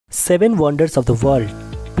7 Wonders of the World.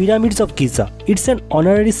 Pyramids of Giza. It's an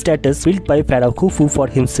honorary status built by Pharaoh Khufu for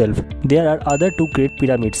himself. There are other 2 great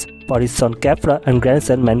pyramids for his son Khafra and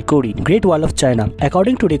grandson Menkaure. Great Wall of China.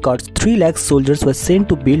 According to records, 3 lakh soldiers were sent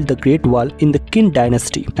to build the Great Wall in the Qin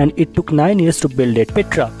dynasty, and it took 9 years to build it.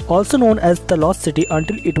 Petra, also known as the Lost City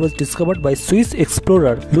until it was discovered by Swiss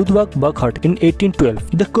explorer Ludwig Burckhardt in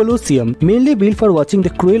 1812. The Colosseum, mainly built for watching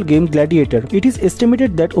the cruel game Gladiator. It is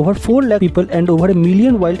estimated that over 4 lakh people and over a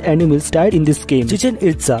million wild animals died in this game. Chichen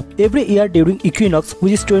Itza. Every year during equinox,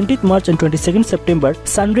 which is 20th March and 22nd September,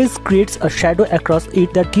 sunrise creates a shadow across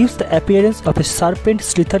it that gives the appearance of a serpent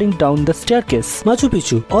slithering down the staircase. Machu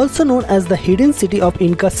Picchu, also known as the hidden city of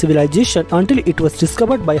Inca civilization until it was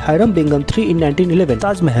discovered by Hiram Bingham III in 1911.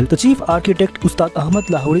 Taj Mahal, the chief architect Ustad Ahmad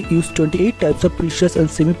Lahori used 28 types of precious and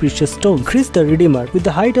semi-precious stones. Christ the Redeemer, with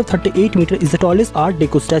the height of 38 meters, is the tallest Art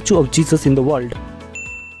Deco statue of Jesus in the world.